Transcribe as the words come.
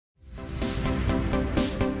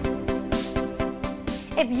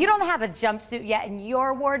If you don't have a jumpsuit yet in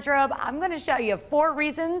your wardrobe, I'm going to show you 4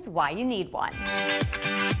 reasons why you need one.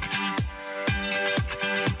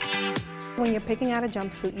 When you're picking out a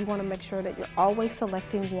jumpsuit, you want to make sure that you're always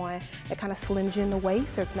selecting one that kind of slims you in the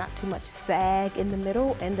waist. There's not too much sag in the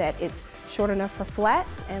middle, and that it's short enough for flats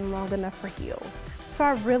and long enough for heels. So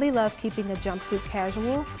I really love keeping a jumpsuit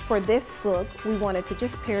casual. For this look, we wanted to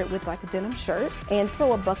just pair it with like a denim shirt and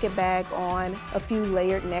throw a bucket bag on, a few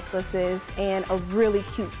layered necklaces, and a really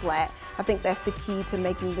cute flat. I think that's the key to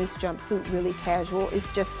making this jumpsuit really casual, is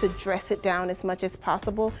just to dress it down as much as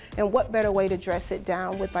possible. And what better way to dress it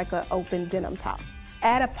down with like an open denim top.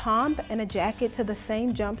 Add a pump and a jacket to the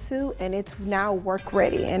same jumpsuit and it's now work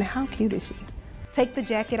ready. And how cute is she? Take the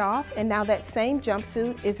jacket off, and now that same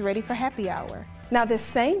jumpsuit is ready for happy hour. Now this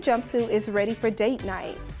same jumpsuit is ready for date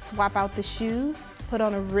night. Swap out the shoes, put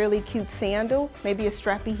on a really cute sandal, maybe a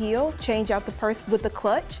strappy heel, change out the purse with the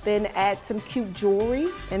clutch, then add some cute jewelry,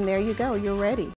 and there you go, you're ready.